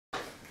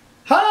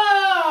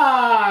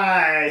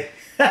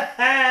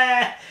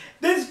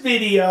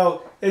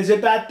video is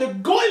about the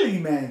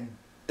girly-men,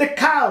 the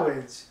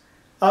cowards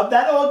of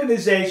that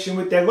organization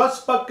with their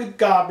rust bucket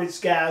garbage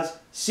scows,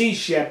 sea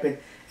shepherd.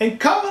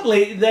 And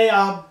currently they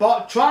are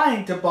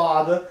trying to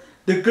bother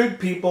the good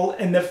people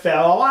in the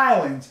Faroe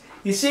Islands.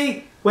 You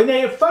see, when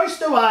they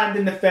first arrived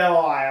in the Faroe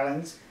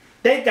Islands,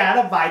 they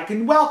got a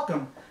Viking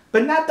welcome.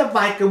 But not the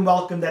Viking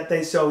welcome that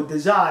they so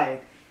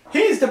desired.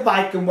 Here's the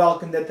Viking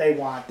welcome that they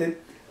wanted.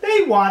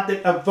 They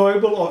wanted a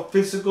verbal or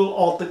physical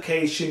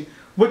altercation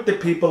with the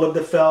people of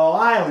the Faroe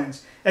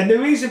Islands. And the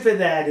reason for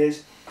that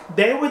is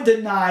they were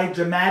denied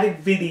dramatic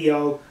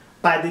video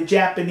by the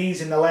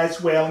Japanese in the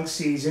last whaling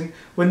season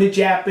when the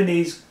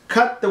Japanese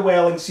cut the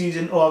whaling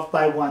season off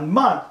by 1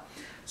 month.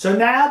 So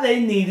now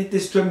they needed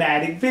this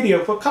dramatic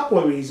video for a couple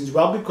of reasons.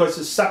 Well, because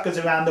the suckers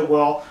around the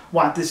world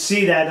want to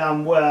see that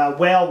on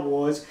Whale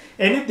Wars.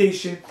 In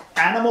addition,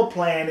 Animal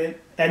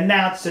Planet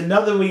announced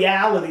another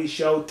reality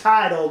show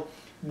titled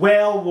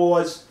Whale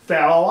Wars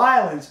Faroe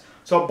Islands.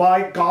 So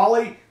by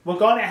golly, we're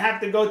going to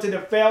have to go to the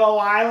Faroe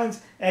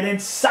Islands and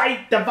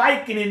incite the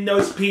Viking in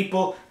those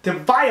people to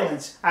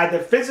violence, either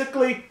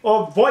physically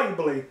or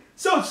verbally.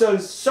 So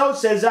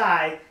says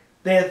I,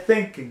 they're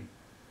thinking.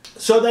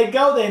 So they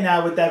go there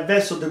now with that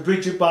vessel, the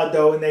Bridgett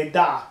Bardot, and they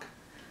dock.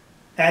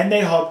 And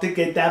they hope to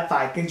get that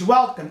Vikings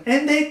welcome.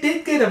 And they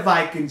did get a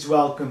Vikings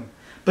welcome,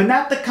 but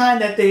not the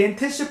kind that they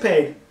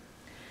anticipated.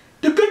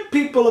 The good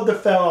people of the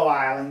Faroe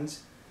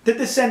Islands, the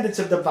descendants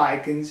of the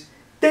Vikings,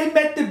 they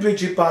met the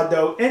Bridgett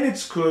Bardot and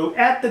its crew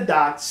at the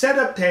dock, set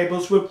up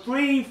tables with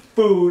free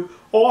food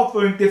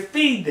offering to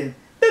feed them.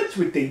 That's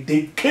what they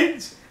did,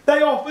 kids.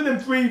 They offered them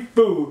free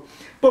food.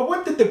 But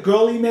what did the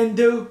girly men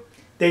do?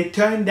 They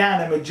turned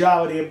down a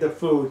majority of the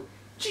food.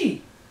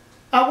 Gee,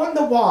 I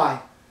wonder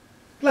why.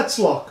 Let's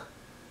look.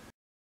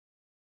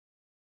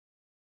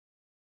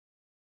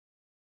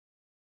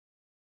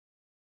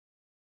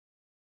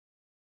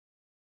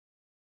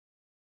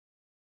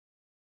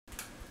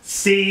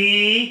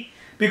 See?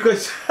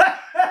 Because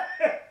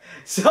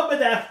some of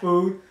that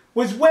food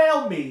was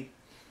whale meat.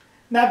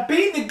 Now,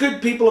 being the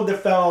good people of the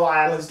Faroe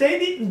Islands, they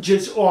didn't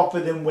just offer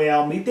them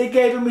whale meat. They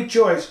gave them a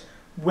choice.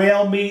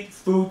 Whale meat,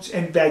 fruits,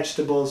 and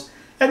vegetables.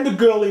 And the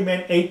girly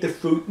men ate the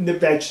fruit and the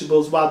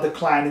vegetables while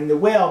declining the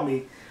whale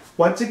meat.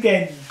 Once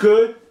again,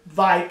 good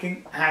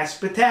Viking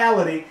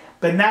hospitality,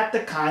 but not the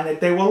kind that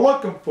they were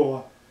looking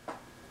for.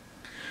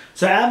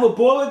 So Admiral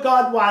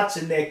Beauregard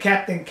Watson, their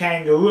Captain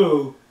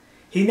Kangaroo,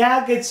 he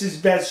now gets his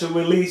vessel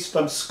released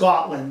from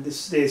Scotland,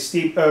 there's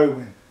Steve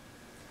Irwin.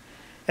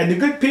 And the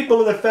good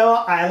people of the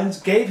Faroe Islands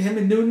gave him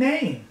a new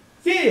name.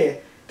 Yeah,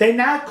 they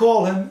now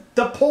call him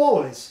the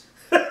Paulrus.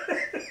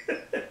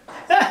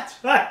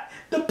 That's right,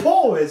 the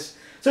Paulrus.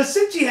 So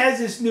since he has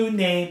this new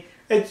name,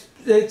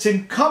 it's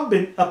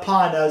incumbent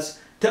upon us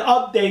to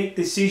update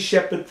the Sea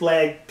Shepherd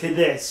flag to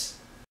this.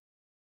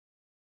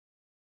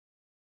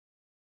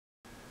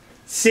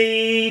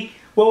 See,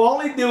 we're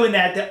only doing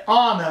that to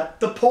honor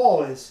the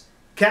Paulrus,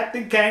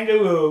 Captain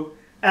Kangaroo,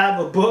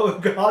 Admiral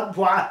Beauregard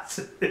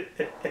Watson.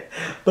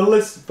 But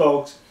listen,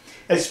 folks,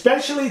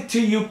 especially to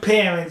you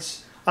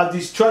parents of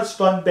these trust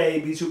fund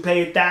babies who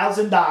pay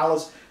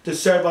 $1,000 to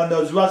serve on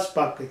those rust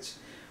buckets,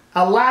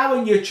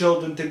 allowing your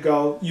children to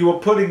go, you are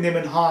putting them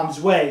in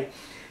harm's way,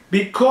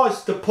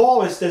 because the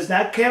Paulrus does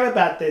not care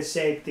about their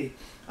safety.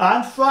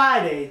 On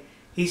Friday,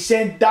 he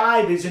sent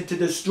divers into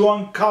the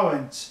strong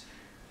currents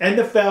in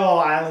the Faroe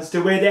Islands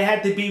to where they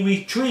had to be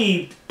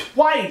retrieved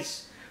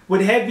twice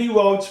with heavy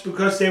ropes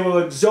because they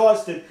were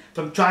exhausted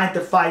from trying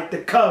to fight the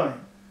current.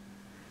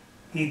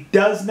 He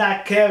does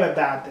not care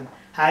about them.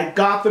 Had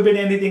God forbid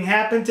anything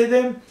happened to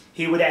them,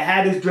 he would have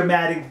had his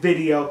dramatic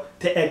video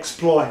to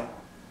exploit.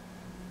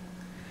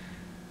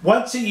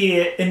 Once a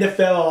year in the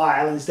Faroe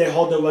Islands, they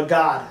hold a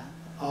regatta,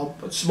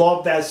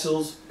 small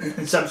vessels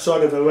in some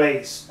sort of a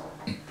race,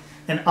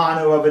 in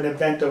honor of an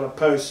event or a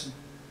person.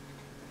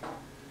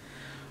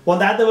 Well,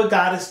 now the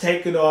regatta's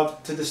taken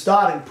off to the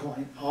starting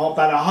point,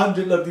 about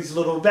 100 of these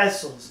little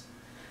vessels.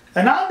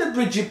 And on the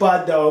Bridgett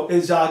Bardot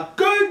is our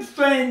good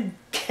friend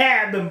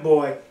cabin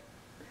boy.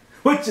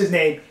 What's his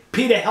name?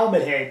 Peter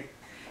Helmethead.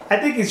 I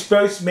think he's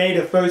first mate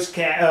or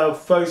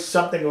first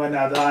something or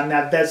another on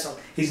that vessel.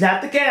 He's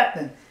not the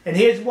captain. And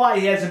here's why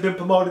he hasn't been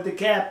promoted to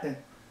captain.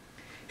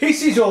 He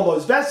sees all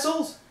those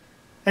vessels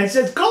and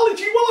says, "Golly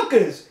gee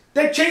willikers,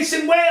 they're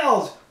chasing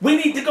whales. We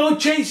need to go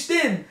chase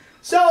them."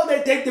 So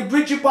they take the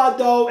Bridgett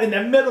Bardot in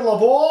the middle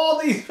of all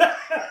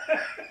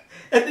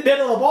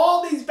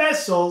these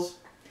vessels,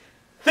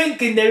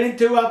 thinking they're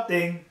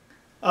interrupting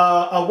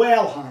a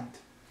whale hunt.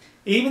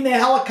 Even the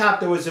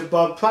helicopter was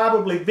above,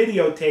 probably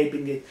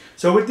videotaping it.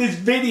 So with this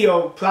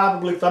video,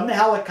 probably from the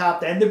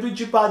helicopter and the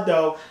Bridgett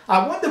Bardot,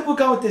 I wonder if we're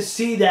going to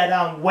see that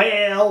on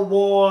Whale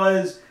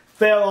Wars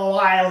Faroe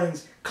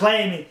Islands,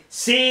 claiming,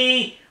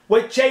 "See,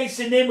 we're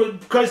chasing them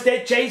because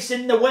they're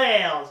chasing the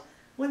whales."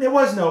 When there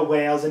was no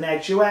whales in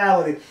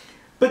actuality.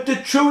 But the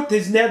truth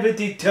has never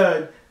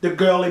deterred the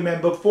girly men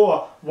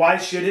before. Why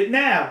should it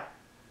now?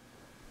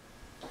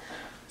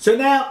 So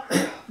now,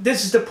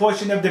 this is the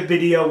portion of the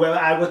video where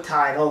I will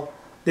title,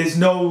 "There's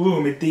No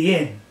Room at the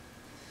Inn."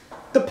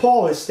 the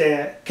Paulrus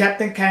there,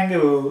 Captain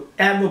Kangaroo,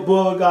 Admiral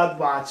Beauregard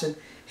Watson,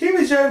 he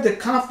reserved a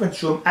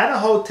conference room at a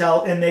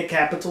hotel in their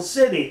capital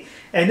city.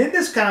 And in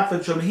this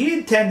conference room, he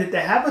intended to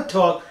have a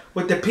talk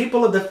with the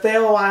people of the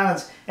Faroe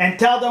Islands and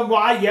tell them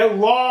why you're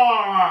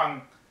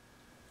wrong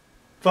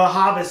for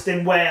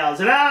harvesting whales.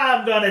 And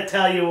I'm going to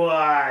tell you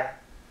why.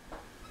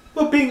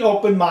 Well, being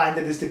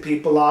open-minded as the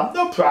people are,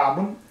 no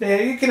problem.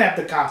 You can have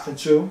the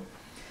conference room.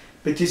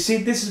 But you see,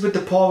 this is what the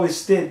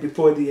Paulrus did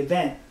before the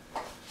event.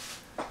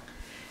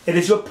 It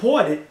is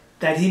reported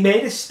that he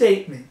made a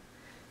statement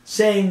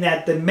saying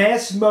that the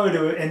mass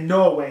murderer in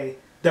Norway,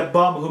 the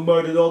bum who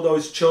murdered all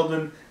those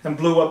children and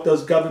blew up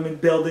those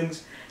government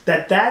buildings,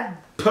 that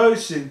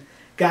person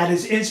got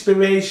his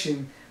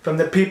inspiration from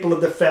the people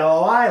of the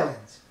Faroe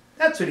Islands.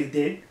 That's what he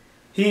did.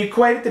 He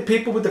equated the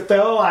people with the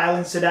Faroe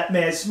Islands to that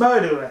mass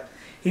murderer.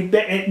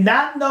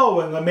 Not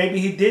knowing, or maybe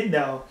he did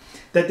know,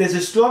 that there's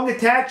a strong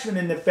attachment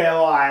in the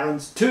Faroe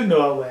Islands to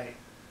Norway.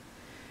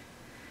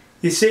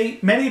 You see,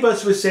 many of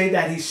us would say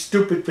that he's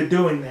stupid for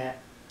doing that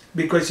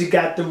because he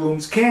got the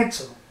rooms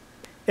canceled.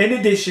 In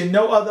addition,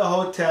 no other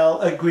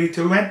hotel agreed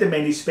to rent him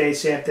any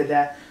space after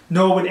that,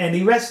 nor would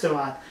any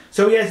restaurant.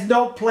 So he has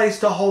no place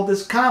to hold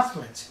this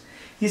conference.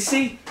 You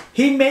see,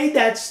 he made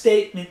that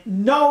statement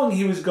knowing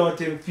he was going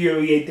to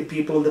infuriate the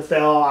people of the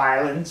Faroe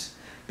Islands,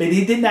 but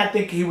he did not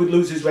think he would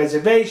lose his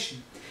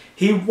reservation.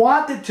 He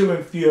wanted to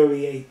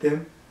infuriate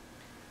them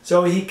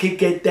so he could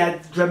get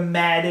that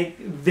dramatic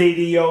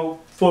video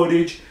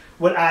footage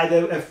with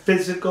either a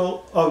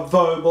physical or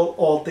verbal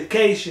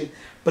altercation.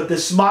 But the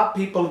smart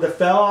people of the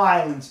Faroe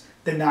Islands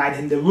denied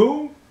him the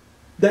room,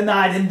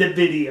 denied him the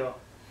video.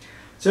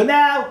 So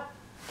now,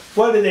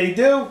 what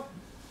do?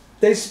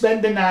 They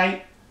spend the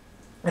night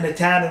in a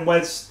town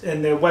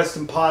in the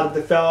western part of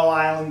the Faroe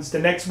Islands. The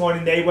next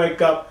morning they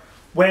wake up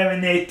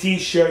wearing their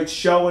t-shirts,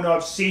 showing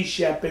off Sea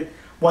Shepherd,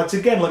 once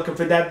again looking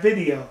for that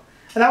video.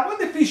 And I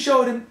wonder if he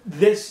showed him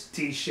this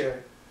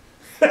t-shirt.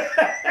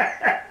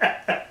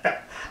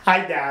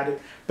 I doubt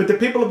it. But the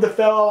people of the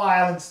Faroe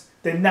Islands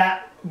did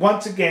not,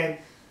 once again,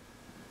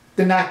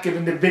 they're not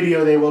given the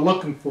video they were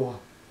looking for.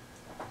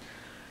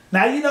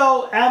 Now, you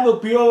know, Admiral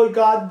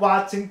Beauregard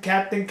Watson,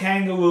 Captain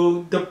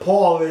Kangaroo, the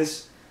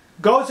Paulrus,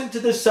 goes into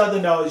the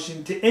Southern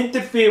Ocean to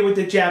interfere with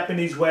the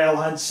Japanese whale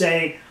hunt,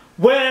 saying,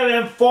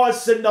 "We're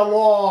enforcing the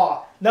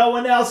law. No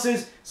one else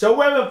is, so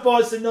we're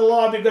enforcing the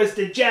law because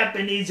the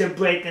Japanese are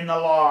breaking the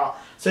law."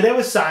 So they were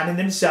assigning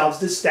themselves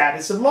the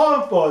status of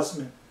law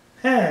enforcement.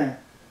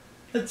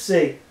 Let's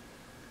see.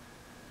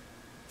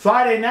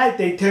 Friday night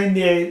they turned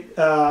their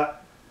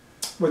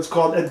what's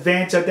called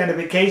advanced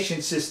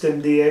identification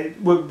system,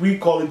 what we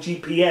call a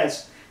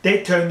GPS.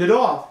 They turned it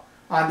off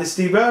on the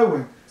Steve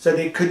Irwin so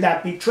they could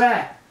not be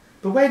tracked.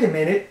 But wait a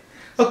minute.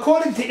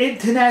 According to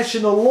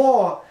international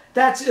law,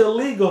 that's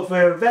illegal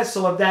for a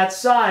vessel of that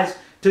size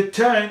to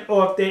turn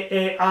off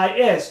the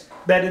AIS,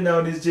 better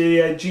known as the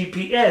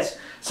GPS.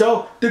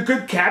 So the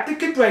good captain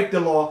can break the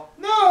law.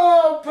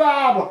 No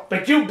problem.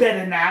 But you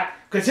better not,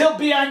 because he'll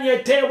be on your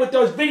tail with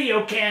those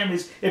video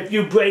cameras if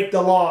you break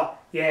the law.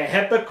 You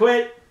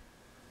hypocrite.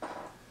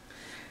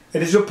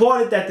 It is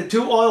reported that the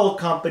two oil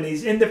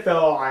companies in the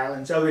Faroe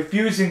Islands are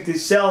refusing to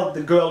sell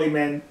the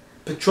girly-man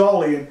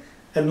petroleum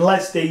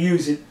unless they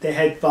use it to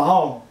head for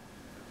home.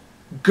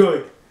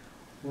 Good.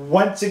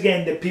 Once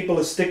again, the people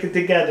are sticking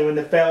together in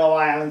the Faroe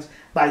Islands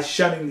by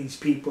shunning these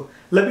people.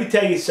 Let me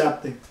tell you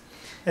something.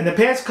 In the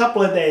past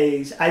couple of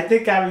days, I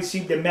think I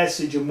received a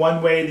message in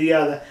one way or the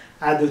other,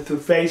 either through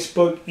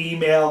Facebook,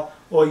 email,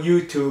 or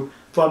YouTube,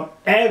 from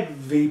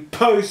every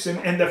person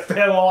in the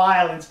Faroe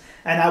Islands,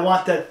 and I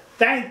want to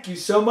thank you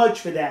so much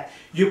for that.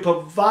 You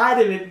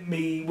provided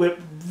me with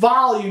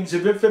volumes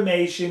of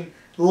information,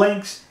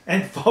 links,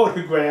 and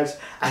photographs.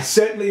 I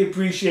certainly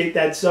appreciate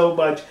that so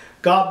much.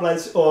 God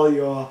bless all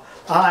y'all.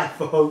 Alright,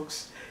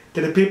 folks.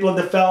 To the people of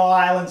the Faroe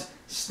Islands,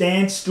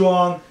 stand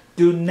strong.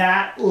 Do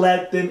not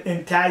let them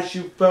entice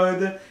you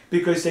further,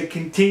 because they're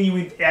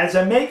continuing. As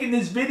I'm making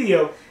this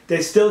video,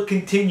 they're still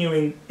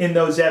continuing in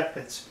those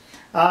efforts.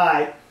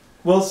 Alright,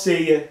 we'll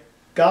see you.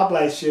 God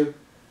bless you.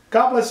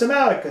 God bless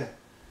America.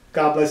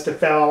 God bless the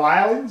Faroe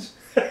Islands.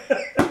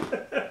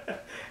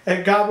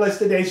 And God bless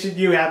the nation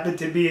you happen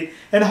to be in.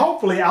 And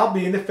hopefully I'll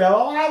be in the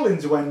Faroe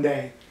Islands one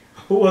day.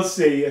 We'll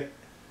see you.